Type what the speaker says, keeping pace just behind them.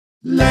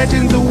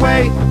Legends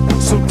await,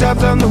 so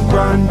dubs on the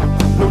run.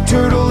 No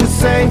turtle is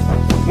safe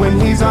when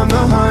he's on the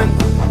hunt.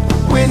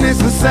 Witness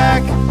the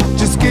sack,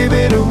 just give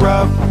it a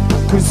rub,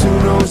 cause who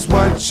knows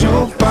what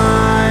you'll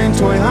find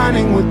toy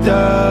hunting with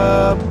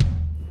Dub.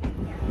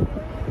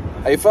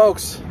 Hey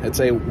folks, it's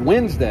a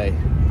Wednesday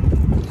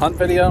hunt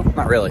video.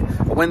 Not really,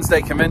 a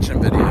Wednesday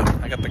convention video.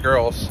 I got the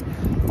girls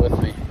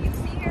with me.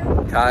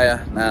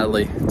 Kaya,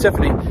 Natalie,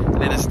 Tiffany,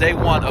 and it is day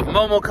one of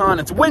MomoCon.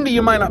 It's windy,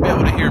 you might not be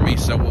able to hear me,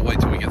 so we'll wait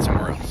till we get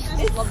somewhere else.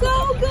 It's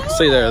so good.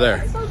 See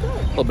there. So good.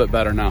 A little bit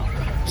better now.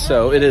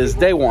 So it is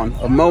day one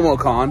of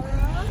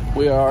MomoCon.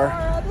 We are,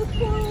 I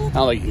don't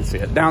know if you can see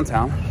it,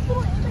 downtown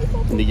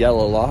in the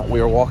yellow lot. We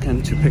are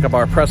walking to pick up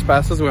our press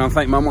passes. We want to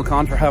thank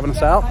MomoCon for having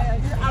us out.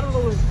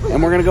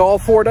 And we're gonna go all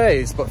 4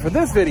 days. But for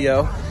this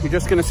video, you're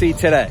just gonna see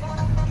today,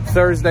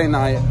 Thursday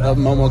night of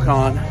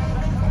MomoCon.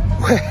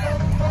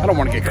 I don't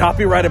want to get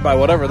copyrighted by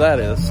whatever that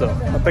is, so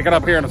I'll pick it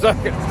up here in a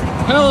second.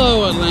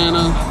 Hello,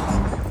 Atlanta.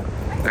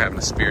 They're having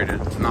a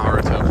spirited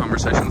Naruto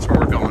conversation. That's where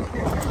we're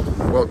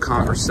going. World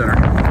Congress Center.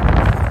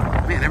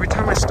 Man, every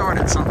time I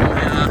started, something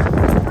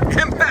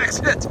impacts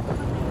it.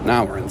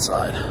 Now we're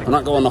inside. We're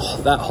not going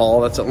to that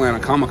hall. That's Atlanta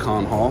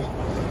Comic-Con hall.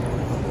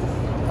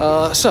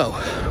 So,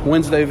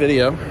 Wednesday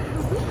video.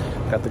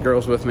 Got the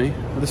girls with me.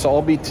 This will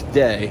all be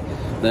today.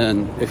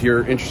 Then, if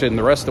you're interested in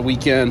the rest of the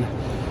weekend,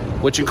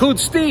 which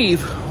includes Steve,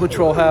 which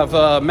will have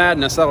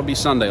Madness. That'll be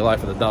Sunday,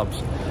 Life of the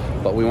Dubs.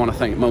 But we want to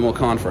thank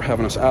MomoCon for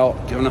having us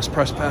out, giving us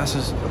press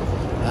passes.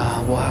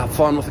 We'll have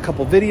fun with a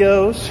couple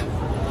videos.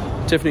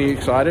 Tiffany, you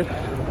excited?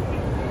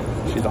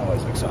 She's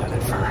always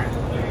excited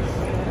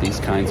for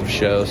these kinds of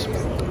shows.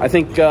 I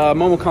think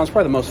MomoCon is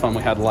probably the most fun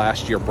we had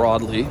last year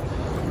broadly.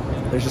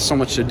 There's just so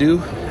much to do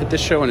at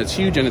this show, and it's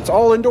huge, and it's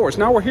all indoors.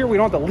 Now we're here, we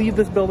don't have to leave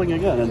this building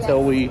again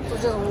until we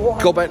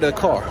go back to the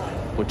car,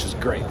 which is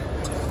great.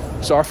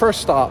 So our first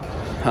stop,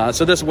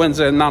 so this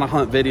Wednesday, not a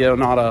hunt video,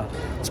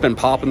 it's been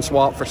pop and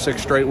swap for 6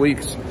 straight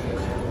weeks.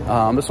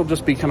 This will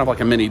just be kind of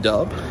like a mini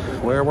dub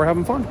where we're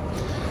having fun.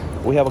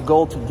 We have a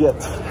goal to get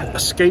a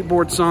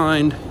skateboard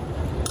signed,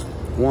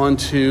 1,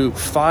 2,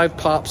 5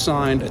 pop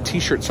signed, a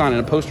t-shirt signed,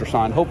 and a poster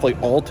signed, hopefully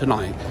all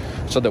tonight,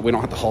 so that we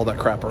don't have to haul that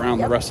crap around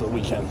the rest of the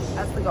weekend.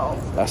 That's the goal.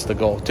 That's the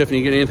goal. Tiffany,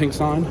 you get anything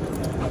signed?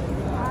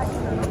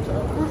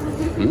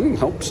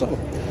 Hope so.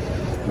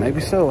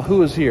 Maybe so.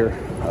 Who is here?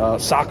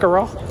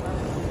 Sakura?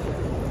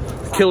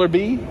 Killer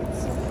Bee?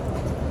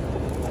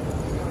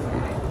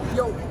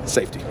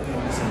 Safety.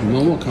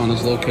 MomoCon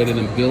is located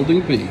in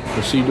Building B.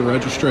 Proceed to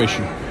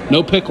registration.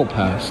 No pickle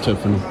pass,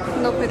 Tiffany.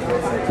 No pickle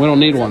pass. We don't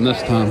need one this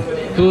time.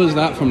 Who is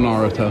that from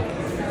Naruto?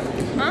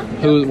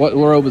 Huh? What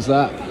robe is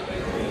that? I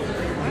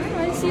don't know.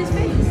 I see his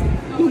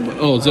face.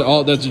 Oh, is it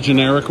all? That's a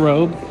generic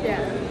robe? Yeah.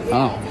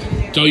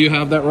 Oh. So you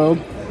have that robe?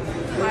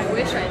 I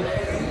wish I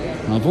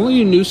did. If only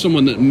you knew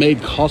someone that made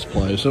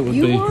cosplays, that would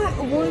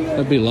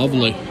that'd be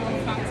lovely.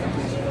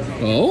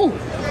 Oh?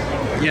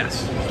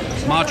 Yes.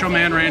 Macho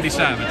Man Randy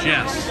Savage,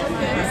 yes.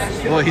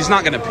 Well, he's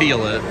not going to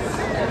peel it.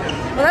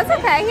 Well, that's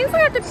okay. He doesn't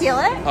have to peel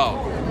it. Oh.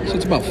 So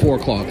it's about 4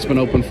 o'clock. It's been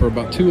open for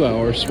about 2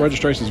 hours.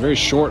 Registration is very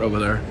short over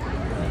there.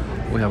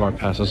 We have our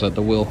passes at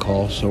the will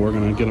call, so we're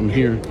going to get them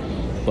here.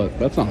 But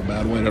that's not a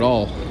bad wait at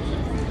all.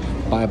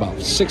 By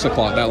about 6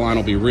 o'clock, that line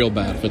will be real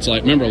bad. If it's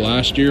like, remember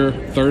last year,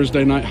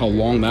 Thursday night, how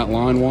long that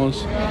line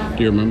was?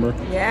 Do you remember?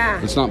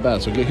 Yeah. It's not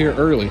bad, so get here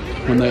early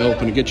when they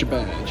open to get your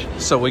badge.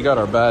 So we got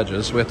our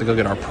badges. We have to go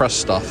get our press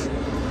stuff.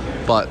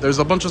 But there's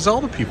a bunch of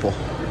Zelda people.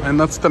 And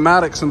that's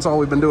thematic since all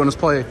we've been doing is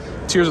play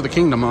Tears of the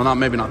Kingdom. Well,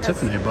 maybe not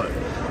Tiffany, but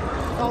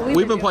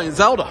we've been playing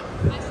Zelda.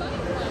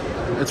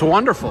 It's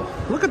wonderful.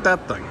 Look at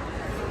that thing.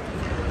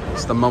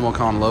 It's the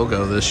MomoCon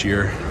logo this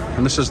year.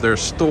 And this is their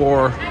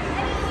store.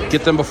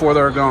 Get them before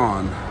they're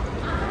gone.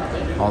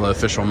 All the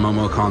official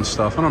MomoCon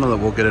stuff. I don't know that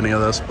we'll get any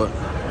of this, but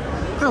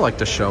I like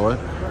to show it.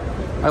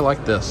 I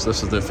like this.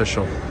 This is the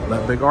official.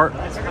 That big art.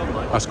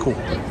 That's cool.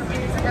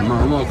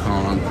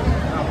 MomoCon.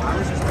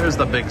 There's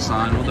the big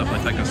sign. We'll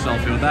definitely take a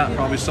selfie with that.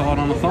 Probably saw it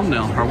on a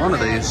thumbnail or one of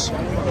these.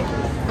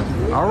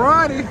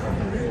 Alrighty.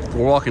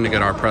 We're walking to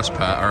get our press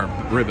our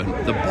ribbon.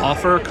 The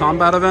Buffer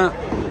combat event.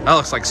 That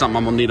looks like something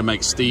I'm gonna need to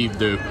make Steve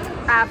do.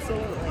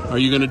 Absolutely. Are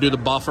you gonna do the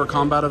Buffer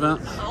combat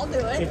event? I'll do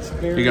it.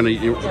 You're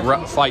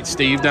gonna fight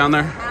Steve down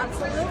there?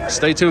 Absolutely.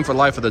 Stay tuned for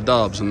Life of the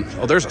Dubs. And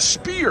oh, there's a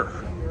spear.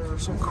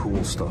 Some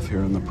cool stuff here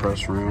in the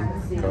press room.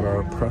 Got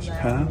our press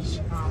pass,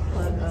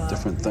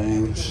 different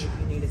things,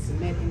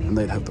 and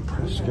they'd have the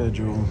press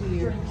schedule.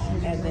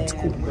 It's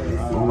cool.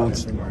 Oh,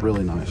 that's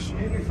really nice.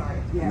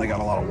 And they got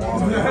a lot of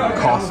water,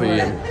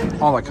 coffee,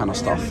 and all that kind of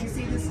stuff.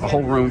 A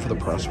whole room for the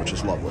press, which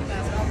is lovely.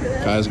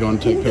 Guys going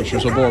to take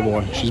pictures of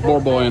Boy. She's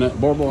Boy in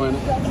it. Boy in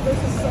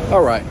it.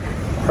 All right.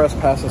 Press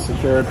passes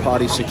secured,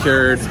 potty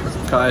secured.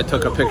 Kaya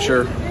took a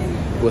picture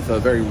with a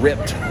very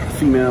ripped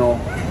female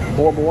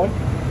Boy.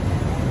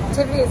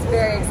 Tiffany is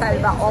very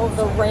excited about all of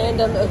the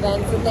random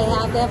events that they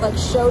have. They have like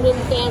Shonen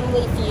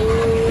Family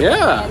Feud.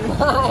 Yeah. And,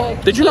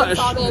 like, Did you not?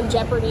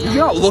 Jeopardy. Did you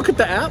not look at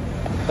the app?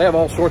 They have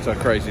all sorts of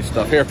crazy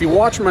stuff here. If you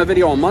watch my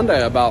video on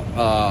Monday about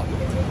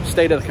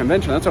state of the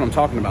convention. That's what I'm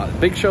talking about.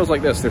 Big shows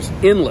like this, there's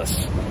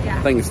endless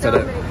things to do.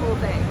 Many cool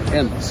things.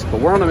 Endless.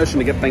 But we're on a mission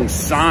to get things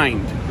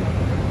signed.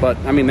 But,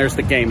 I mean, there's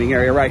the gaming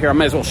area right here. I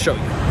may as well show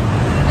you.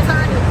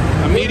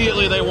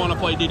 Immediately they want to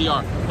play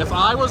DDR. If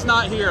I was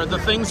not here, the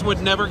things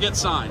would never get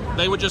signed.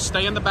 They would just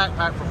stay in the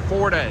backpack for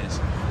 4 days.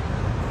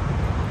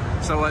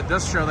 So at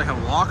this show they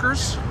have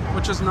lockers,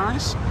 which is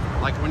nice.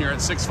 Like when you're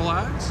at Six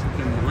Flags,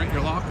 you can rent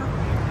your locker.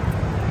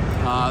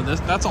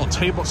 That's all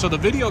table. So the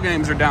video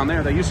games are down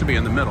there. They used to be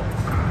in the middle.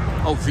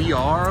 Oh,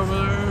 VR over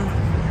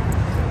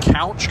there.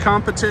 Couch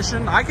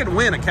competition. I could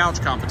win a couch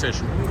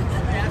competition.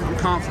 I'm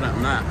confident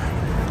in that.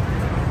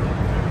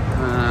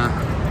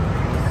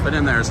 But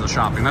in there's the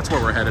shopping. That's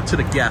where we're headed. To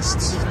the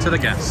guests. To the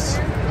guests.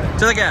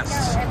 To the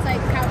guests. It's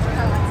like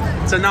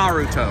couch. It's a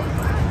Naruto.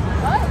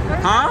 What?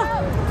 Huh?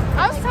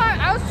 I was trying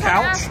to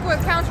ask what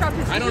couch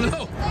competition. I don't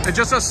know. It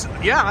just us.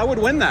 Yeah, I would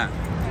win that.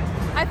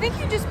 I think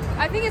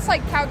it's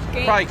like couch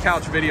games. Probably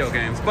couch video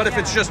games. But if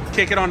it's just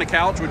kick it on the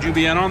couch, would you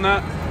be in on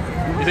that?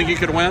 You think you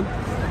could win?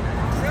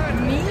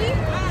 Me?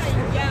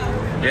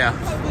 Yeah.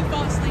 Probably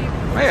fall asleep.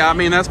 Yeah, I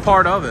mean, that's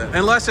part of it.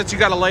 Unless it's you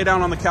got to lay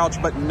down on the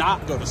couch but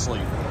not go to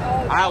sleep.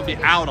 I'll be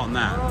out on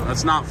that.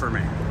 That's not for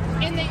me.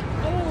 And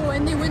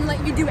they wouldn't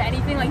let you do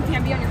anything. Like you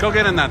can't be on your Go phone.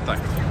 get in that thing.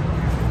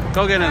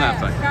 Go get in that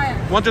thing. Try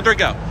it. 1, 2, 3,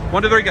 go.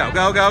 1, 2, 3, go.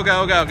 Go, go,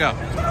 go, go, go.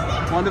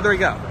 1, 2, 3,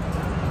 go.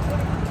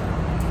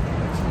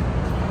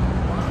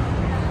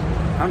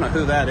 I don't know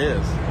who that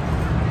is.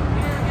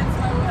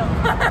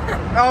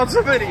 Oh, it's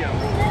a video.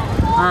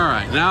 All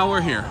right, now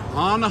we're here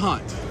on the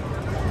hunt.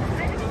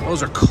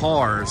 Those are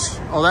cars.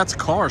 Oh, that's a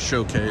car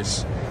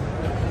showcase.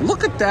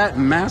 Look at that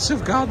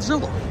massive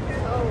Godzilla.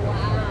 Oh,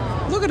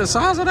 wow. Look at the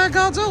size of that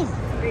Godzilla.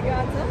 Big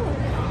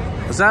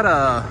Godzilla. Is that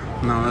a...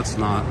 No, that's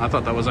not. I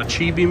thought that was a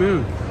Chibi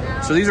Moon.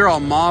 So these are all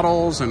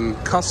models and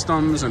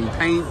customs and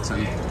paints.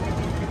 And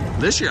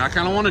this year, I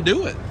kind of want to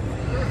do it.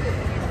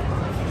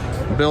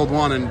 Build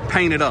one and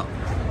paint it up.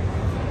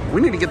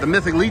 We need to get the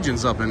Mythic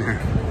Legions up in here.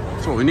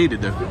 That's what we need to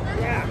do.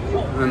 Yeah.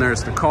 And then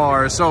there's the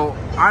car. So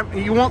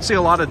you won't see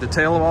a lot of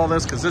detail of all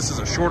this because this is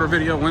a shorter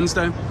video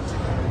Wednesday.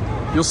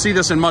 You'll see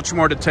this in much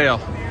more detail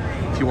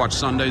if you watch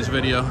Sunday's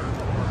video.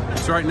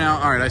 So right now,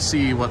 all right, I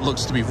see what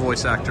looks to be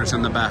voice actors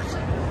in the back.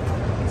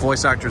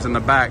 Voice actors in the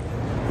back.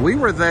 We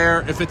were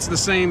there, if it's the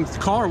same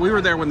car, we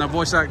were there when the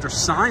voice actor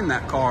signed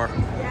that car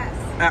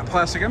at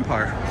Plastic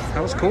Empire.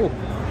 That was cool.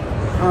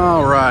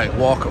 All right,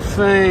 Walk of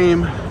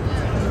Fame.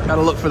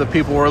 Gotta look for the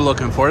people we're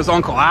looking for. It's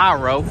Uncle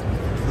Iro.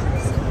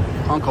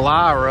 Uncle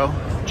Iro.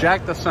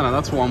 Jack the Senna,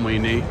 that's one we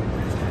need.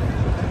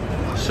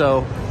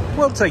 So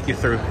we'll take you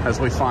through as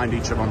we find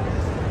each of them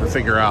and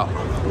figure out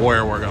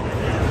where we're going.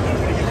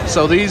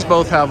 So these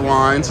both have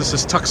lines. This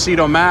is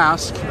Tuxedo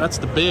Mask. That's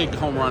the big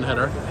home run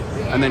hitter.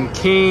 And then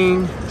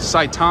King,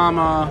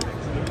 Saitama,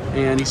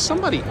 and he's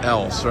somebody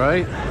else,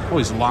 right? Oh,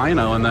 he's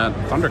Lino in that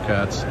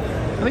Thundercats.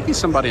 I think he's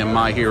somebody in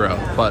My Hero,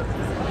 but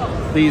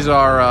these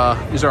are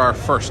our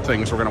first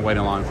things we're gonna wait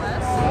in line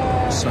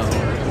for. So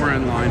we're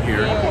in line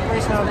here.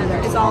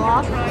 It's all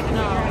off? No.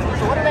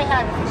 So what do they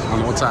have? I don't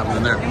know what's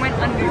happening there. It went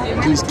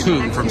under. He's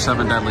King from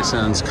Seven Deadly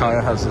Sins.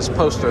 Kaya has this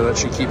poster that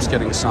she keeps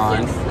getting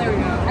signed. There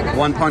we go.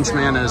 One Punch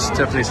Man is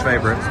Tiffany's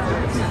favorite.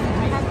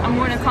 I'm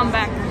going to come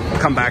back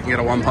Come back and get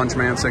a One Punch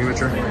Man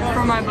signature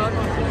for my book.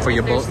 for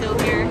your They're book. still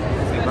here.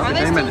 Are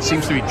they Damon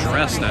still seems to be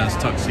dressed as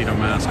Tuxedo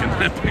Mask in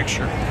that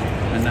picture.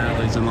 And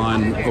Natalie's in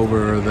line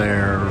over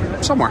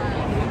there somewhere.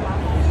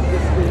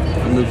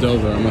 I moved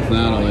over. I'm with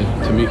Natalie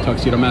to meet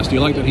Tuxedo Mask. Do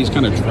you like that he's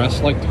kind of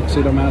dressed like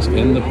Tuxedo Mask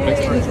in the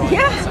picture?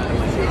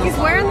 Yeah. He's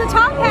wearing the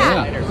top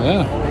hat.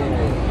 Yeah.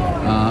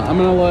 I'm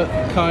going to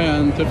let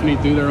Kaya and Tiffany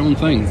do their own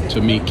thing to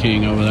meet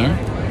King over there.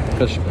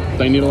 Because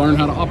they need to learn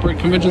how to operate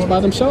conventions by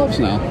themselves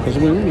now. Because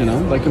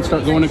they can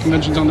start going to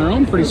conventions on their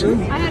own pretty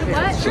soon. I had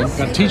what? So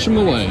got to teach them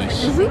the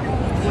ways. So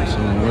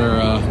we're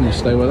going to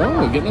stay with,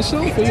 getting a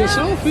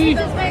selfie.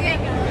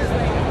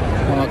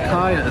 While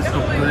Kaya is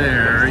up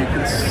there, you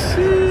can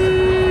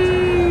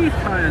see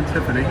Kaya and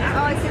Tiffany. Oh,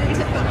 I see the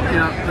Tiffany.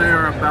 Yeah,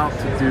 they're about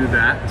to do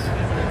that.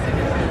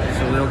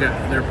 So they'll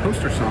get their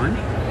poster signed.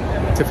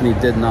 Tiffany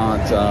did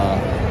not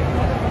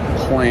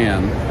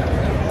plan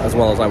as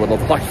well as I would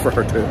have liked for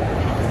her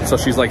to. So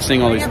she's like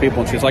seeing all these people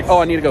and she's like, oh,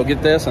 I need to go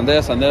get this and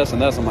this and this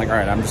and this. I'm like, all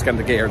right, I'm just going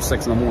to get here at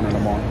 6 in the morning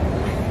tomorrow.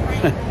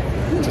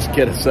 Just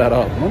get it set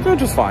up. Well, they're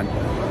just fine.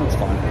 That's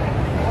fine.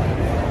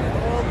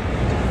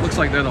 Looks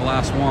like they're the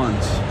last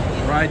ones.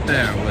 Right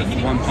there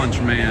with One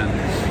Punch Man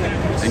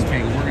and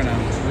King.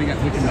 We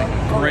can make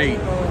a great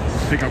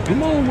pickup.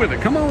 Come on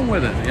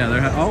with it. Yeah,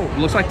 they're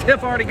looks like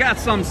Tiff already got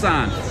something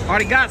signed.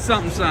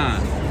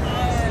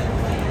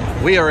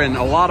 We are in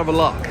a lot of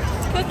luck.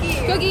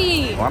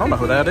 Cookie. Well, I don't know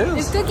who that is.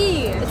 It's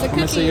Cookie. It's a Let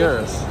me see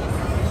yours.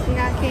 We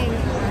got King.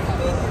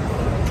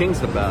 King's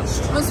the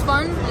best. It was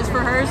fun. It's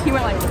for hers. He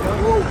went like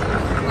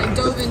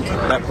dove into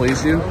it. That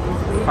pleased you?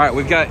 All right,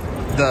 we've got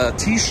the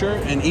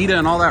t-shirt and Ida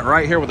and all that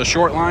right here with a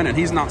short line, and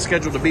he's not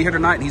scheduled to be here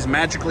tonight, and he's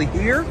magically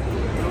here.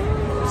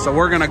 So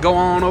we're gonna go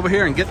on over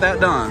here and get that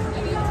done.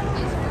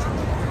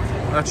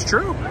 That's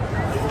true.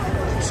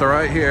 So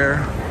right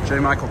here, J.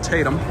 Michael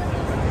Tatum.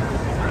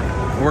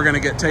 We're going to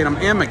get Tatum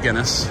and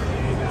McGinnis.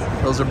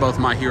 Those are both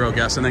my hero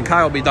guests. And then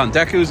Kai will be done.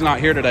 Deku's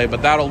not here today,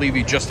 but that'll leave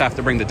you just have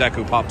to bring the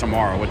Deku Pop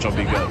tomorrow, which will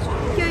be good.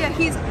 Yeah,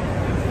 he's...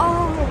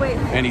 Oh, wait.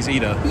 And he's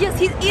Ida. Yes,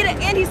 he's Ida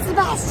and he's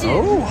Sebastian.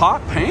 Oh,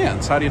 hot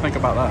pants. How do you think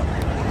about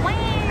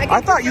that? I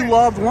thought you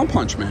loved One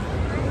Punch Man.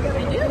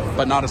 I do.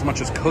 But not as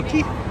much as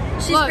Cookie? Look,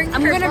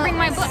 I'm going to bring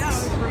my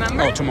books,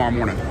 remember? Oh, tomorrow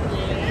morning.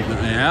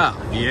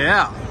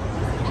 Yeah.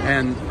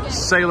 And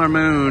Sailor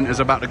Moon is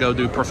about to go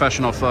do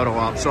professional photo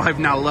op. So I've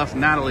now left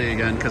Natalie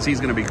again because he's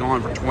going to be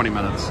gone for 20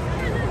 minutes.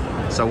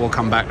 So we'll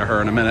come back to her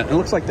in a minute. It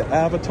looks like the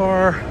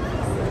Avatar.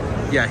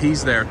 Yeah,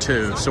 he's there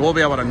too. So we'll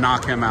be able to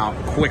knock him out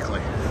quickly.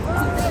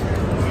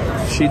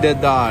 She did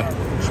die.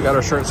 She got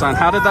her shirt signed.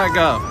 How did that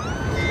go?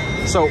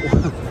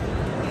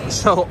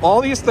 So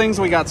all these things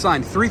we got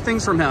signed. 3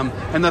 things from him.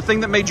 And the thing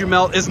that made you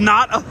melt is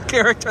not a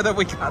character that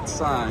we got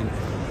signed.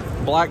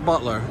 Black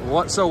Butler.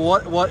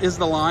 What is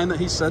the line that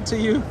he said to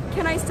you?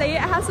 Can I say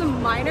it has a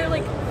minor,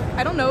 like,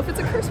 I don't know if it's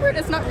a curse word.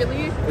 It's not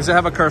really. Does it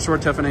have a curse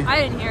word, Tiffany? I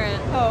didn't hear it.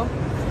 Oh.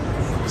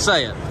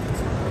 Say it.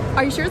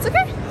 Are you sure it's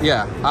okay?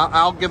 Yeah.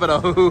 I'll give it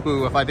a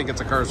hoo-hoo if I think it's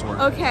a curse word.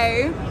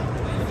 Okay.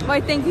 Why,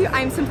 thank you.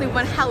 I'm simply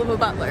one hell of a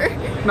butler.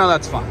 No,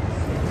 that's fine.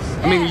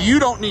 I mean, you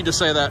don't need to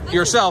say that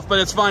yourself, but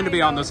it's fine to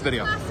be on this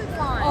video.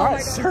 All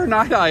right, Sir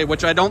Night-Eye,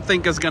 which I don't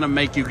think is going to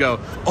make you go,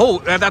 oh,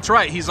 that's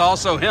right. He's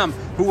also him,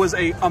 who was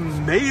a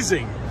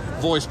amazing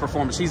voice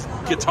performance. He's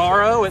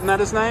Guitaro, isn't that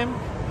his name?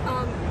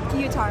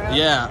 Guitaro.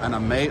 Yeah, an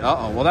amazing.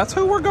 Well, that's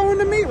who we're going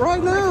to meet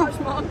right now. Gosh,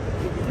 Mom.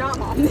 Not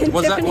Mom.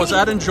 Was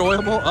that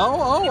enjoyable?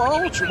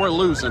 Oh, we're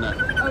losing it.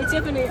 Oh,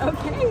 Tiffany.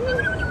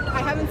 Okay.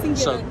 I haven't seen.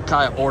 So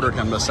Kaya ordered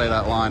him to say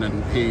that line,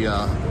 and he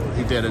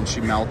did, and she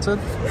melted.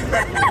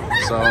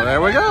 So there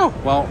we go.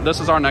 Well,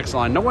 this is our next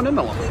line. No one in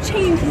the line.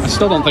 I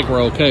still don't think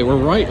we're okay. We're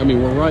right. I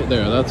mean, we're right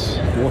there. That's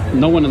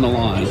no one in the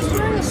line. He's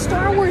wearing a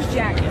Star Wars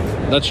jacket.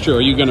 That's true.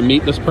 Are you going to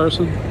meet this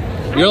person?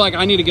 You're like,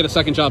 I need to get a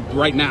second job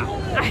right now,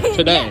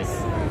 today.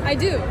 Yes, I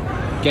do.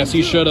 Guess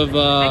you should have.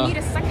 I need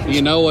a second.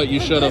 You know what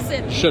you should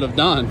have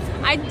done?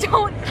 I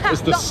don't have.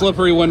 It's the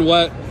slippery when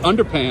wet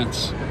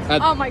underpants.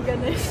 Oh my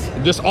goodness.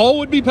 This all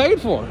would be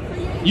paid for.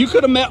 You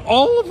could have met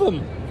all of them.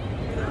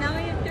 Now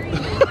I have 3.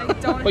 I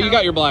don't. But you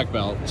got your black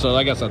belt, so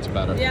I guess that's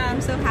better. Yeah,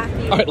 I'm so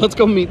happy. All right, let's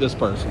go meet this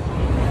person.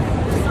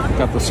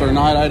 Got the Sir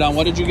Night-Eye done.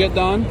 What did you get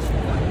done?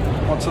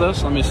 What's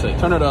this? Let me see.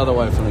 Turn it the other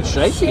way for me.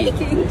 Shaking.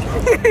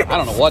 I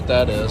don't know what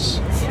that is.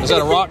 Is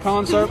that a rock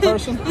concert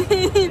person?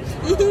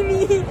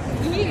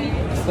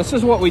 This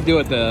is what we do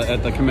at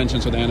the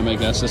conventions with anime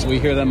guests. Is we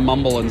hear them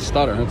mumble and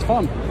stutter. It's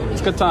fun.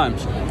 It's good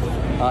times.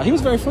 He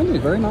was very friendly,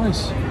 very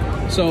nice.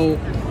 So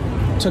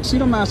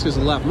Tuxedo Mask is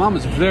left. Mom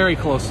is very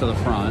close to the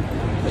front.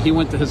 He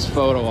went to his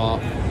photo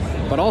op,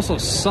 but also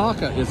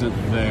Sokka isn't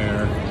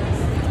there.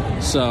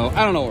 So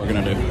I don't know what we're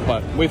gonna do,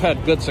 but we've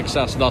had good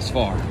success thus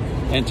far.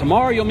 And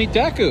tomorrow you'll meet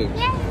Deku.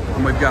 Yeah.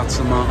 And we've got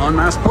some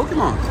unmasked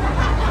Pokemon.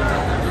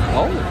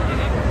 Oh,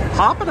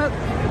 hopping it.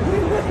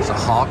 It's a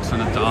Hawks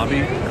and a Dobby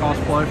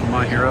cosplay from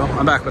My Hero.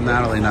 I'm back with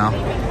Natalie now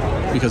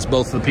because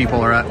both the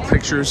people are at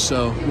pictures.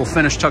 So we'll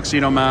finish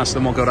Tuxedo Mask,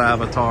 then we'll go to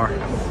Avatar.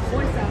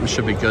 We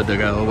should be good to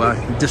go.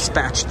 I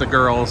dispatched the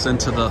girls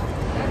into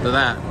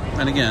that.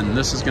 And again,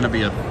 this is going to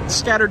be a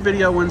scattered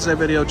video, Wednesday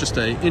video, just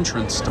an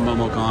entrance to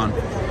MomoCon.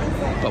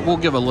 But we'll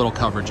give a little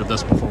coverage of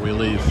this before we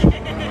leave.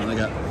 They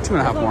got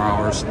 2.5 more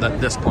hours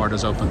that this part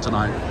is open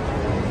tonight.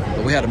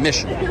 But we had a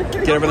mission.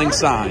 Get everything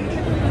signed.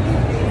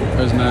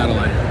 There's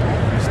Natalie.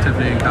 There's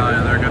Tiffany and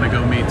Kaya. They're going to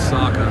go meet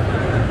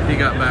Sokka. He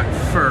got back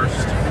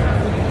first.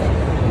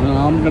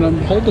 I'm going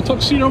to hold the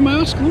Tuxedo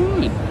Mask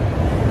line.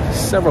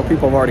 Several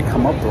people have already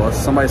come up to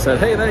us. Somebody said,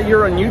 hey,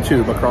 you're on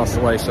YouTube across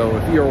the way. So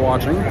if you're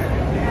watching,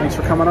 thanks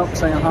for coming up,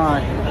 saying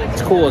hi.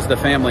 It's cool as the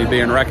family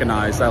being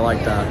recognized. I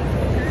like that.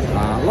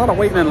 A lot of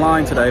waiting in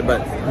line today,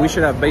 but we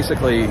should have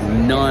basically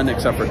none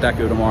except for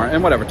Deku tomorrow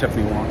and whatever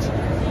Tiffany wants.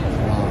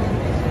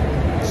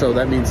 So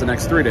that means the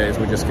next 3 days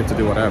we just get to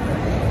do whatever.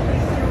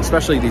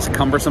 Especially these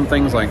cumbersome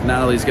things like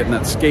Natalie's getting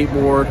that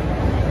skateboard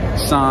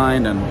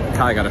signed and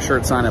Kai got a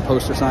shirt signed, a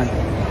poster signed.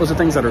 Those are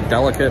things that are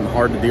delicate and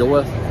hard to deal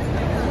with.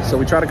 So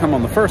we try to come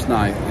on the first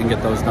night and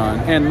get those done.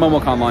 And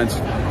MomoCon lines,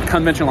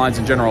 convention lines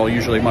in general, are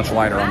usually much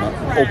lighter on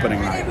the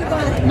opening night.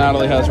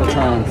 Natalie has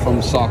returned from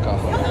Sokka.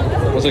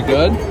 Was it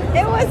good?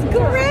 It was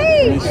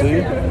great. Let me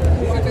see.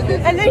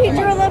 And then he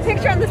drew a little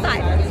picture on the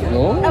side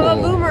of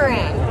a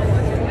boomerang.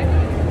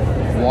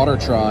 Water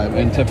Tribe,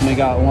 and Tiffany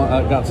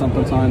got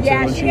something signed too,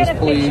 and she was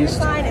pleased.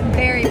 Signed and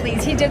very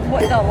pleased. He did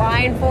the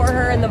line for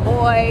her and the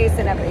voice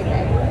and everything.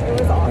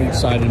 It was awesome. Are you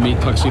excited to meet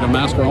Tuxedo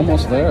Mask? We're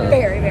almost there.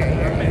 Very, very,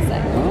 very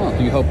excited. Oh,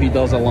 do you hope he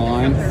does a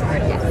line?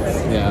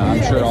 Yes. Yeah,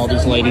 I'm sure all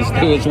these ladies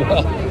do as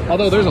well.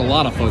 Although there's a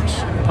lot of folks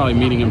probably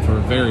meeting him for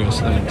various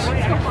things.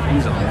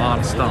 He's a lot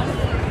of stuff.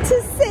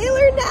 To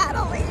Sailor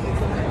Natalie.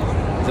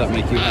 Does that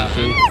make you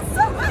happy? Yes,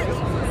 so much.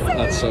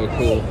 That's so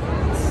cool.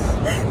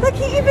 Look,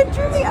 he even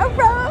drew me a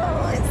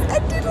rose. I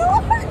did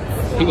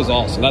hearts. He was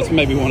awesome. That's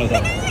maybe one of the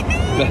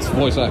best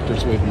voice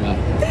actors we've met.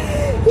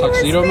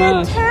 Tuxedo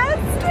Mask.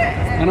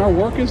 Fantastic. And our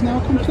work is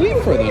now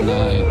complete for the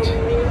night.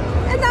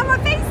 And now my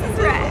face is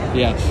red.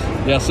 Yes.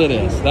 Yes, it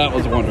is. That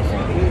was wonderful.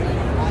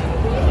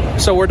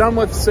 So we're done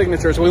with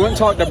signatures. We went and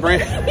talked to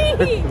Brandon.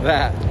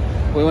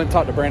 We went and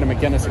talked to Brandon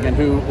McGinnis again,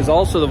 who is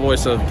also the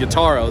voice of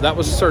Guitaro. That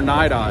was Sir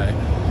Night Eye.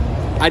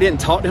 I didn't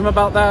talk to him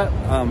about that.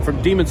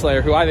 From Demon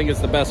Slayer, who I think is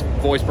the best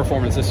voice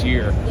performance this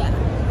year. Yeah.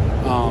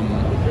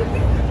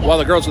 While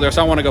the girls were there,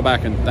 so I want to go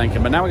back and thank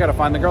him. But now we got to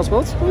find the girls. But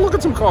let's look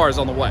at some cars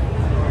on the way.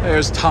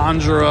 There's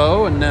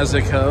Tanjiro and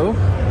Nezuko.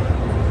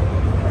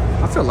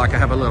 I feel like I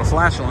have a little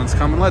flatulence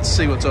coming. Let's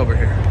see what's over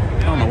here. I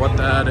don't know what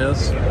that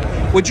is.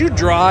 Would you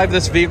drive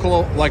this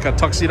vehicle like a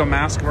Tuxedo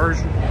Mask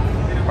version?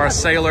 Or a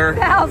sailor?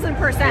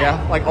 1000%.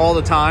 Yeah, like all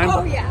the time?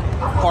 Oh, yeah.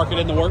 Park it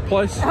in the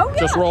workplace? Oh, yeah.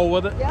 Just roll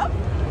with it? Yep.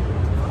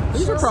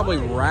 These are probably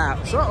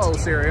wraps. Uh-oh,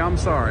 Siri, I'm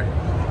sorry.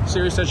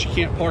 Siri said she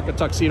can't park a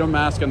Tuxedo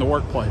Mask in the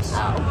workplace.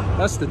 Oh.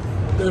 There's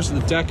the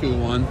Deku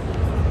one.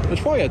 There's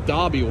probably a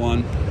Dobby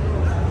one.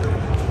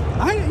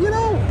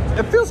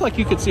 It feels like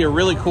you could see a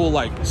really cool,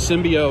 like,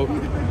 symbiote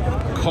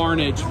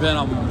Carnage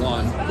Venom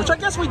one, which I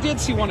guess we did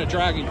see one at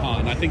Dragon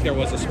Con. I think there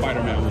was a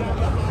Spider-Man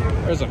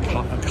one. There's a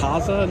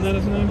Kaza, isn't that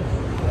his name?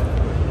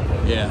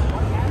 Yeah.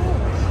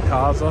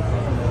 Kaza.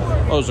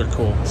 Those are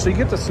cool. So you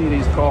get to see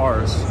these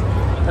cars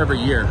every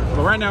year.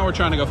 But right now we're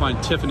trying to go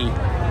find Tiffany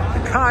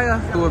and Kaya,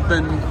 who have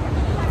been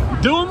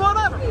doing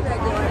whatever.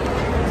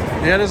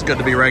 Yeah, it is good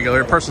to be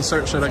regular. A person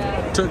said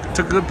I took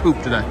a good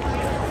poop today.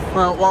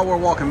 Well, while we're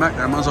walking back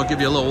there, I might as well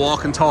give you a little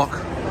walk and talk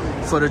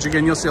footage.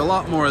 Again, you'll see a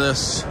lot more of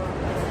this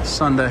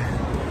Sunday.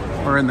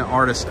 We're in the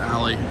artist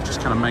alley, just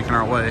kind of making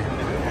our way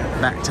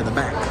back to the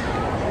back.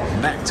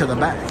 Back to the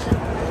back.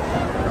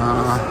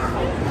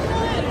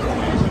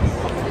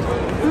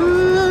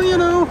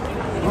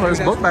 Oh, there's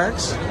book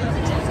bags.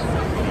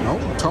 Oh,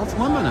 tough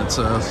lemon, it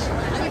says.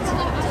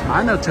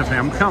 I know, Tiffany,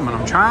 I'm coming.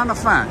 I'm trying to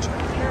find you.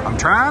 I'm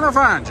trying to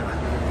find you.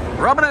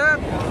 Rubbing it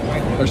in.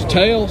 There's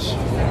tails.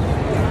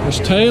 There's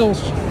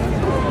tails.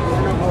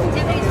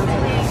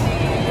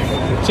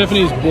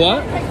 Tiffany's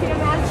what?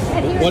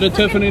 What did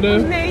Tiffany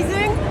do?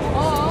 Amazing.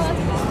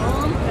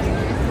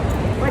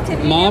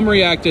 Mom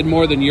reacted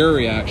more than your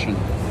reaction.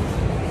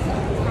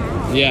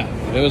 Yeah,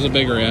 it was a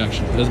big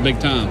reaction. It was big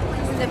time.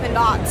 Dippin'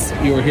 Dots.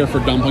 You were here for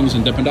dumplings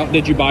and Dippin' Dots.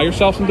 Did you buy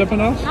yourself some Dippin'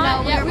 Dots?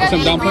 No,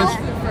 Some dumplings?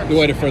 You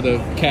waited for the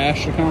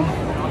cash to come?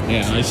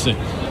 Yeah, I see.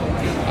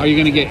 Are you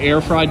going to get air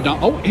fried?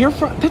 Air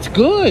fried. That's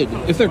good.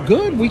 If they're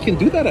good, we can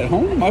do that at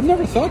home. I've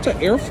never thought to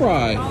air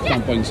fry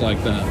dumplings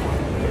like that.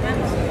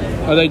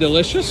 Are they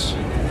delicious?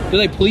 Do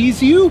they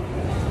please you?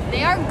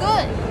 They are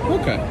good.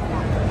 Okay.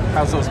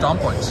 How's those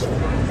dumplings?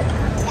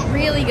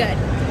 Really good.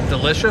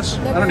 Delicious?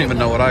 I don't even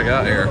know what I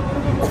got here.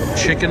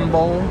 Chicken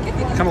bowl.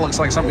 Kind of looks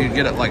like something you'd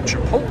get at like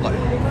Chipotle.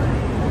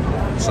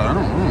 So I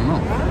don't know.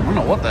 I don't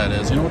know what that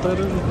is. You know what that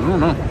is? I don't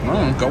know.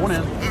 Going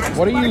in.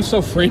 What are you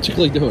so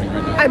frantically doing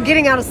right now? I'm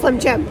getting out a Slim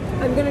Jim.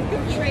 I'm gonna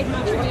Trade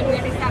my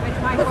Randy Savage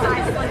my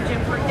size Slim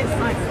Jim for his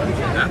size Slim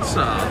Jim.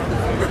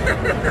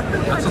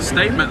 That's a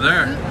statement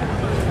there.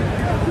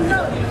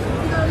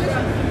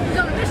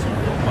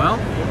 Well,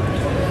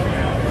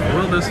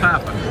 will this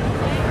happen?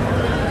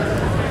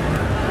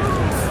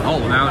 Oh,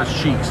 now there's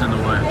Cheeks in the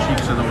way.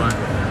 Cheeks in the way.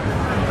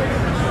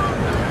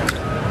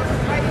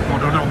 Oh,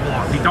 don't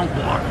block me. Don't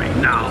block me.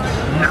 No.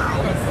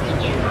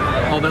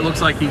 Oh, that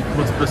looks like he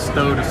was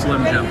bestowed a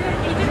Slim Jim.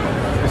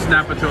 We'll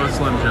snap it to a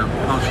Slim Jim.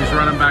 Oh, she's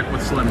running back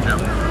with Slim Jim.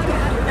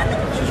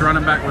 She's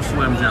running back with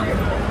Slim Jim.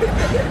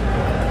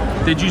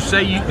 Did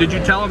you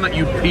tell him that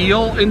you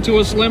peel into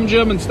a Slim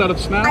Jim instead of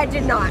snap? I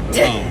did not.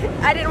 Oh.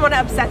 I didn't want to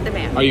upset the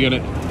man. Are you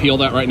going to peel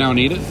that right now and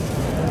eat it?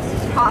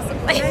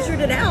 Possibly. I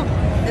measured it out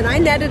and I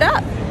netted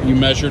up. You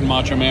measured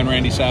Macho Man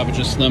Randy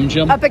Savage's Slim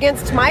Jim? Up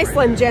against my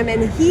Slim Jim,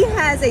 and he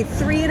has a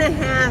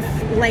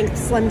 3.5 length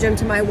Slim Jim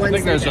to my 1. I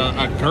think there's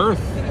a girth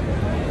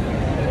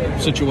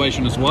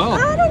situation as well.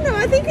 I don't know.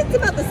 I think it's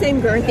about the same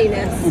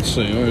girthiness. Let's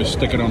see. I'll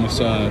stick it on the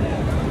side.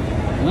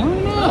 I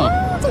don't know.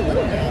 Oh, it's a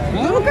little bit.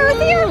 A little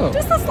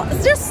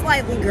girthier? Just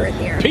slightly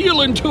girthier.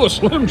 Peel into a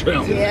Slim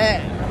Jim. Yeah.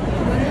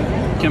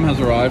 Kim has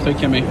arrived. Hey,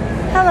 Kimmy.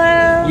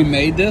 Hello. You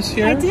made this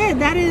here? I did.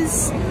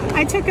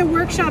 I took a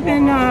workshop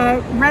in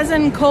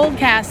resin cold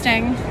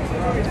casting.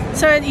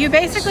 So you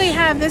basically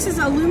have, this is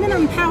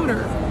aluminum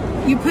powder.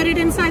 You put it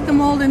inside the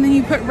mold and then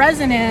you put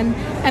resin in,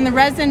 and the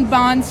resin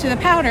bonds to the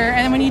powder,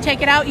 and then when you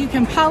take it out you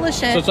can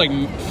polish it. So it's like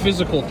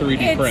physical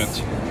 3D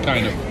print,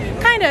 kind of.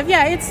 Kind of,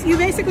 yeah. You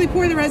basically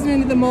pour the resin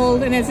into the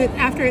mold, and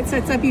after it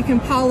sets up you can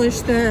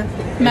polish the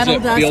metal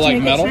dust to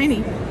make it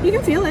shiny. You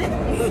can feel it.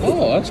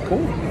 Oh, that's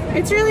cool.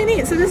 It's really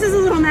neat. So this is a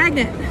little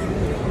magnet.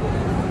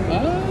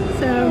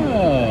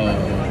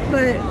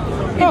 But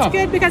it's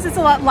good because it's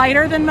a lot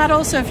lighter than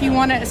metal, so if you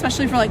want it,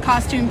 especially for like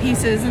costume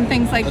pieces and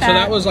things like that. So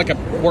that was like a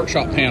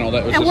workshop panel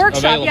that was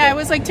available. Yeah, it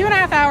was like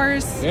 2.5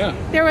 hours. Yeah.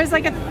 There was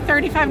like a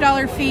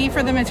 $35 fee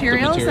for the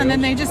materials, and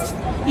then they just,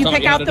 you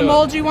pick out the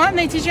mold you want and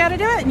they teach you how to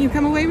do it, and you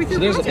come away with your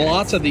project. There's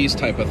lots of these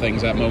type of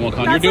things at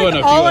MomoCon. You're doing like a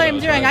few all of I'm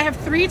those, doing. right? I have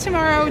 3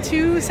 tomorrow,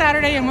 2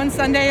 Saturday, and 1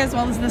 Sunday, as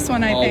well as this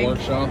one, I think. All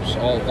workshops?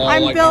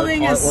 I'm like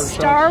building a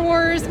Star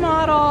Wars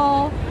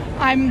model.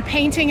 I'm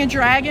painting a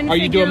dragon. Are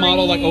you doing a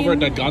model like over at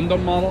the figurine.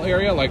 Gundam model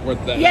area, like where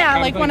the Yeah,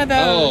 like one of those.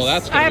 Oh,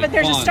 that's gonna be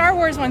There's fun. a Star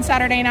Wars one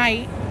Saturday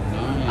night.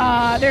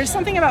 Nice. There's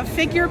something about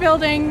figure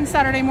building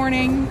Saturday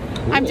morning.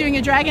 Cool. I'm doing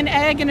a dragon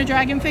egg and a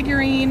dragon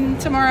figurine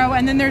tomorrow,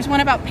 and then there's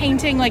one about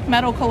painting like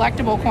metal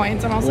collectible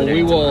coins. I'm also Well,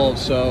 doing we tomorrow. will.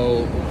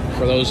 So,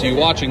 for those of you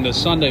watching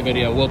this Sunday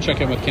video, we'll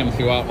check in with Kim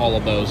throughout all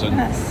of those and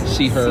Yes.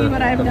 see her, See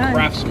what I've her done.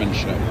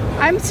 craftsmanship.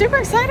 I'm super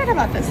excited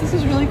about this. This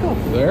is really cool.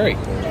 Very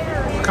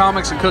cool.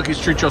 Comics and cookies,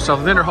 treat yourself.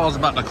 The vendor hall's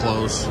about to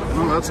close.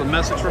 Oh, that's a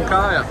message from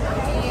Kaya.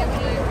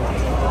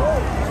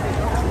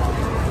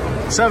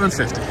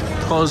 7:50.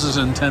 Closes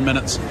in 10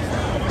 minutes.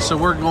 So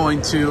we're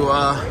going to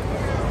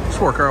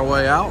just work our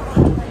way out.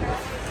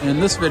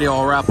 And this video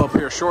will wrap up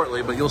here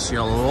shortly, but you'll see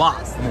a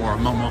lot more of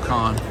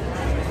MomoCon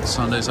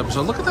Sunday's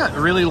episode. Look at that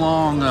really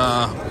long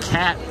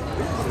cat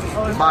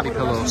body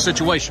pillow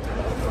situation.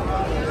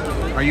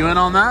 Are you in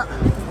on that?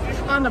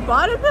 On the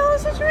body pillow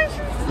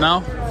situation?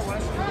 No?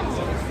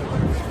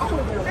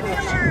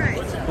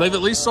 They've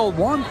at least sold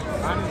one.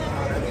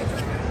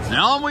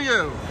 Now I'm with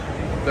you.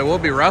 There will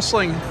be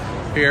wrestling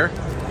here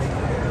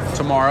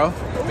tomorrow.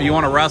 You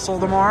want to wrestle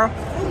tomorrow?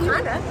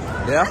 Kinda.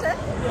 Yeah?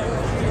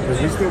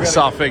 I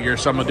saw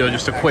figures, so I'm going to do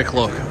just a quick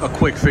look, a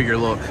quick figure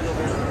look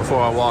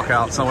before I walk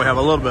out. So we have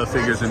a little bit of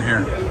figures in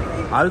here.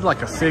 I would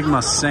like a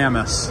Figma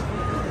Samus.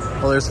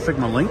 Well, there's a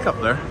Figma Link up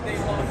there.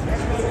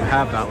 I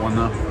have that one,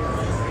 though.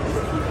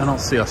 I don't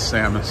see a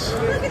Samus.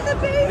 Look at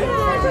the baby.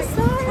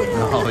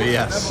 Oh,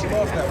 yes.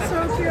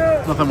 So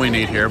cute. Nothing we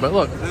need here, but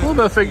look, a little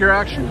bit of figure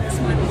action. Look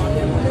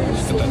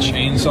at the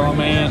Chainsaw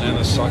Man and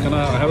the Sakana.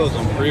 I have those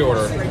on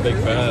pre-order. Big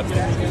bad.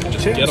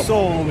 Just get them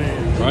Chainsaw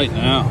Man. right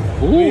now.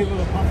 Ooh.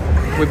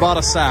 We bought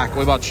a sack.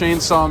 We bought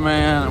Chainsaw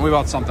Man, and we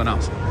bought something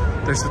else.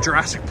 There's the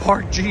Jurassic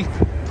Park Jeep.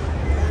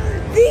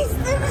 These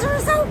things are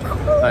so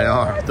cool. They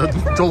are. The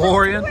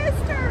DeLorean.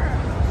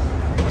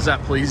 Twister. Does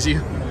that please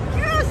you?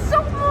 Yeah,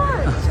 so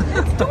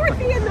much. It's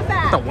Dorothy in the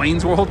back. The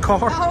Wayne's World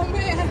car? Oh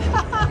man.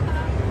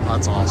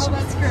 That's awesome. Oh,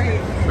 that's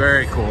great.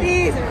 Very cool.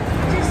 These are,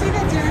 did you see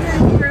that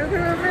gentleman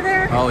Kroger over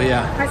there? Oh,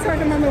 yeah. I saw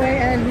him on the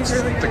way in. He's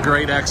really The cool.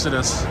 Great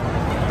Exodus.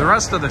 The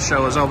rest of the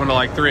show is open to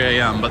like 3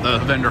 a.m., but the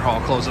vendor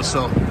hall closes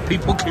so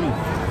people can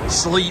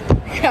sleep.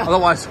 Yeah.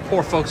 Otherwise,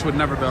 poor folks would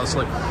never be able to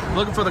sleep.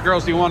 Looking for the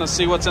girls. Do you want to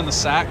see what's in the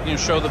sack? Can you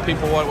show the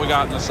people what we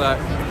got in the sack?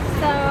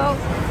 So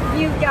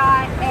you've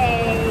got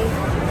a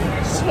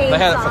chainsaw They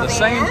had it for the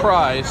same man.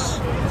 price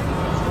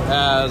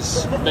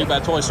as Big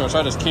Bad Toy Store, so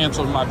I just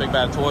canceled my Big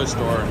Bad Toy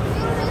Store and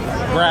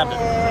grabbed it.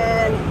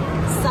 And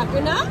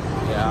Sakuna.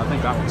 Yeah, I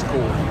think that one's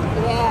cool.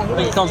 Yeah. I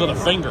think it comes with a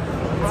finger.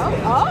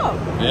 Oh.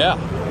 Yeah.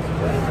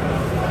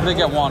 I did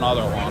get one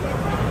other one. I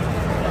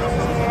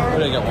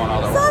did get one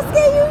other one.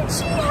 Sasuke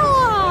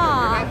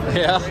Uchiha.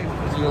 Yeah,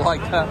 you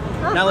like that?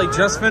 Nelly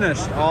just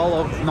finished all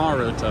of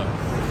Naruto.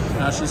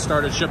 Now she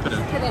started shipping it.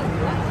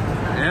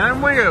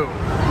 And we go.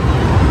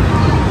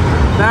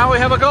 Now we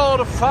have a goal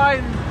to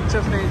find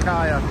Tiffany and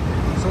Kaya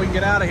so we can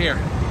get out of here.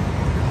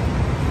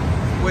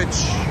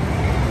 Which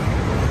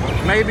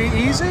may be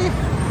easy,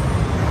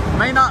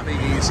 may not be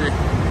easy.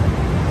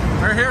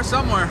 We're here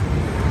somewhere.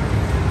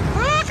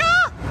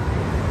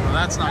 Well,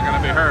 that's not going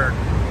to be heard.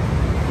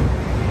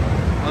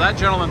 Well, that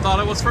gentleman thought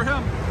it was for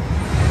him.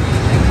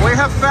 We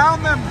have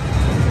found them.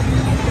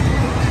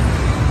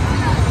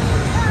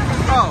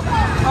 Oh.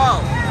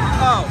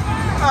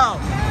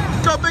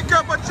 Go big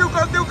up, what you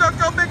gonna do?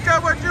 Go big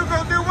up, what you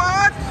gonna do?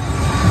 What?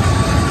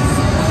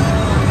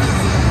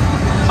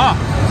 Huh.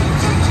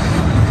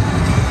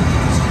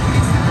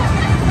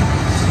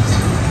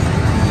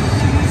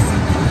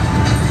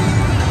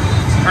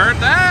 Heard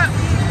that?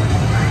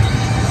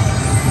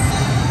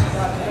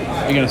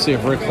 You gonna see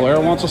if Ric Flair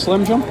wants a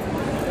Slim Jim?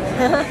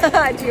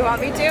 Do you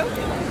want me to?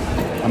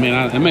 I mean,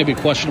 it may be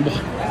questionable.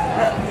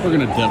 We're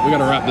gonna dip. We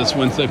gotta wrap this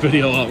Wednesday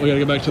video up. We gotta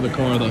get back to the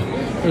car though.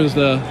 There's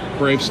the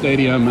Brave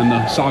Stadium and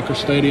the soccer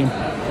stadium.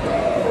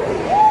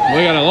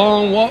 We got a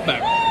long walk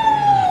back.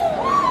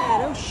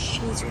 Oh,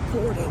 she's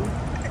recording.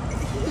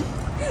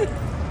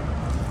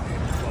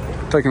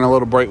 Taking a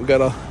little break. We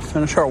gotta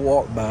finish our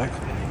walk back.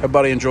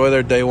 Everybody enjoy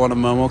their day one of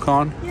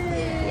MomoCon.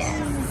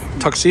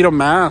 Yes. Tuxedo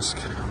Mask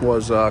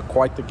was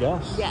quite the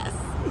guest. Yes.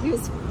 He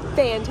was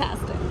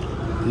fantastic.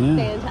 Yeah.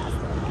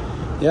 Fantastic.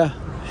 Yeah.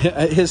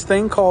 His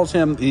thing calls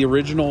him the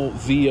original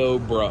VO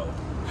bro.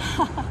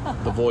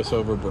 The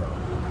voiceover bro.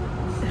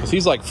 Because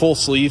he's like full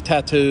sleeve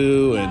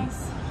tattoo and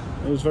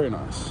it was very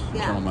nice,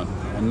 Yeah. gentlemen.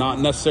 And not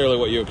necessarily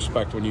what you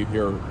expect when you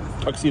hear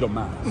Tuxedo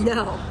Mask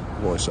No.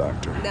 voice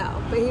actor.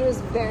 No. But he was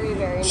very,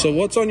 very nice. So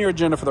what's on your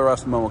agenda for the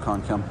rest of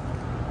MomoCon, Kim?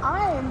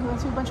 I am going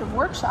to a bunch of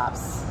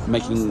workshops.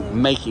 mostly.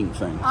 Making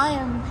things. I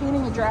am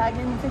painting a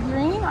dragon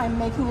figurine. I'm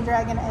making a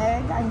dragon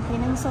egg. I'm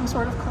painting some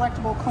sort of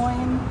collectible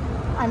coin.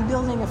 I'm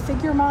building a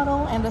figure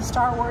model and a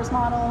Star Wars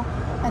model.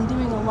 I'm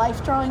doing a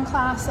life drawing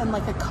class and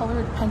like a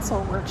colored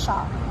pencil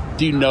workshop.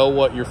 Do you know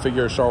what your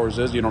figure of Star Wars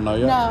is? You don't know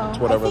yet? No. It's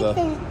whatever I the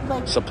think they,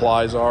 like,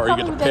 supplies are. Or you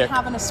get to they pick.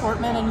 have an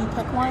assortment and you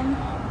pick one.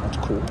 That's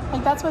cool.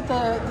 Like that's what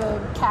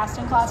the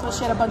casting class was.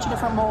 She had a bunch of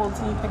different molds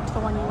and you picked the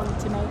one you wanted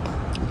to make.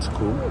 That's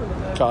cool.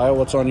 Kyle,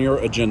 what's on your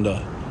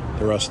agenda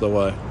the rest of the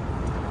way?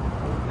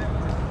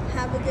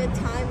 Have a good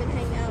time and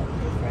hang out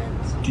with your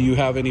friends. Do you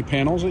have any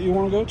panels that you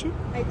want to go to?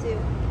 I do.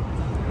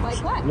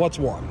 Like what? What's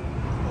one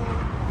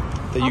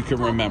that you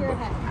can remember?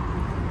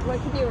 What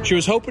could you remember? She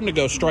was hoping to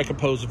go Strike a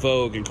Pose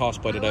Vogue and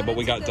cosplay today, but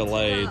we got wanted to go to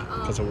delayed the,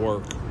 because of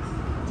work.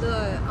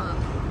 The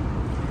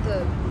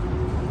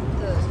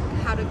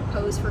how to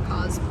pose for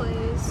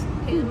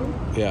cosplays panel.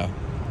 Yeah.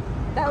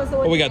 That was the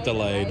one. But we got today,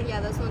 delayed. right? Yeah,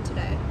 that's one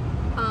today.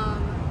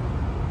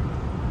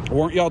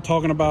 Weren't y'all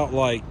talking about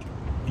like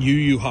Yu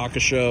Yu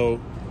Hakusho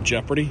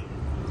Jeopardy?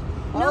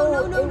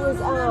 No.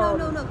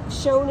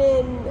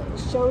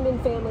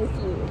 Shonen Family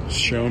Feud.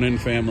 Shonen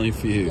Family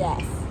Feud.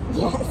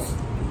 Yes.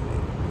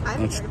 I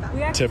haven't heard about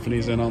it.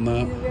 Tiffany's in on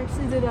that. We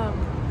actually did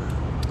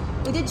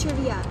We did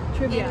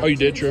trivia. Oh, you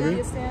did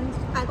trivia? stand.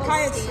 At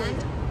the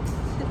stand.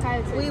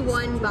 We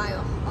won by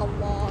a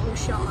long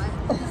shot.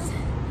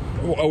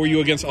 Oh, were you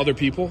against other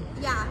people?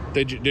 Yeah.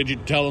 Did you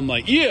tell them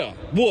like, yeah,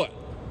 what?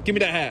 Give me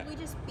that hat. We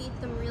just beat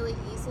them really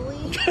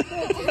easily.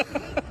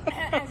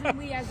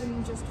 as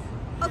in just.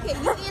 Okay,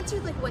 you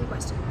answered like one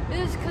question. It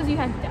was because you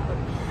had doubt.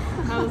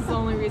 That was the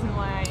only reason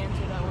why I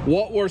answered that one.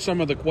 What were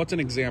some of the? What's an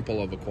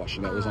example of a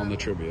question that was on the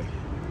trivia?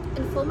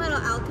 In Full Metal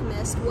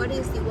Alchemist, what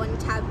is the one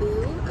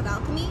taboo of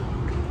alchemy?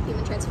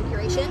 Human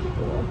transfiguration.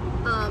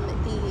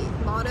 The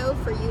motto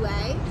for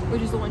UA.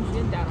 Which is the one you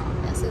did doubt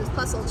on. Yes, it was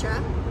Plus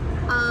Ultra.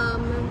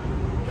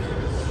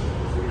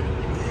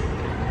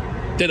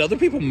 Did other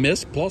people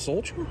miss Plus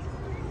Ultra?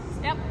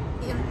 Yep.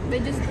 Yeah.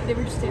 They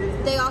were just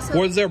standing. They also.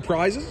 Was there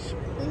prizes?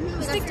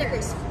 We got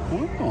stickers.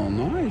 Oh,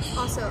 nice.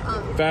 Also,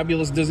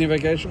 Fabulous Disney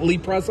Vacation. Lee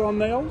press on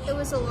nails? it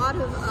was a lot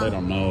of. They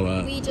don't know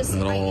that We just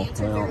at I all. answered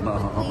They very don't know.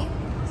 quickly.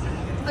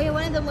 Oh yeah,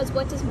 one of them was,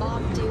 what does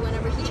Mom do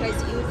whenever he tries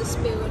to use the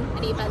spoon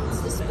and he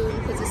bends the spoon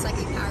because his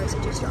psychic powers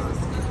are too strong?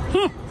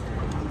 Huh.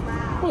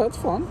 Well, that's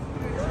fun.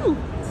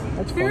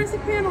 That's There fun. was a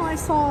panel I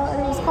saw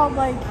and it was called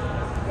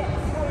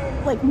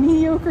like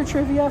mediocre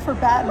trivia for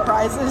bad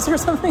prizes or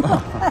something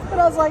like that.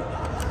 And I was like,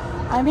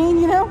 I mean,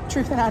 you know,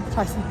 truth in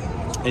advertising.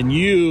 And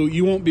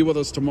you won't be with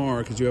us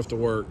tomorrow because you have to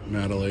work,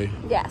 Natalie.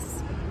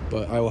 Yes.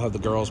 But I will have the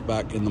girls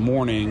back in the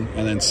morning,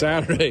 and then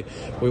Saturday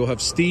we will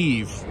have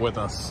Steve with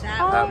us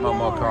at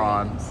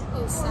MomoCon.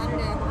 Oh,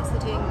 Saturday I'm also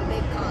doing the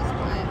big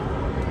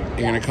cosplay.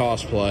 You're gonna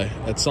cosplay.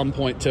 At some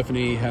point,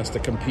 Tiffany has to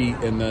compete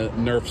in the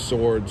Nerf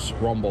Swords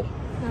Rumble.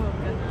 Oh,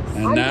 goodness.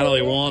 And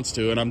Natalie wants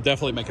to, and I'm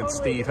definitely making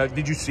Steve.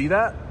 Did you see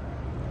that?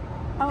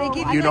 They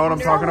give You know what I'm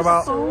talking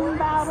about? Phone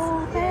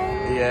battle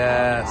thing?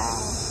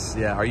 Yes.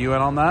 Yeah. Are you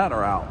in on that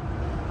or out?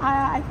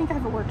 I think I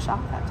have a workshop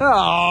that day.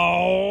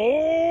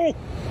 Oh.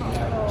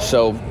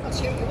 So,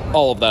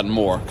 all of that and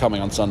more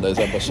coming on Sunday's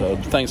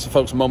episode. Thanks to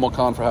folks at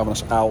MomoCon for having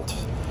us out.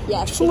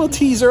 Yes. Just a little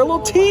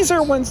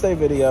teaser Wednesday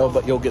video,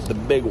 but you'll get the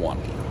big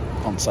one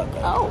on Sunday.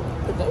 Oh,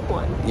 the big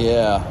one.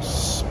 Yeah,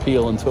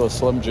 peel into a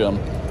Slim Jim.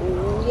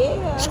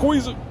 Yeah.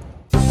 Squeeze it.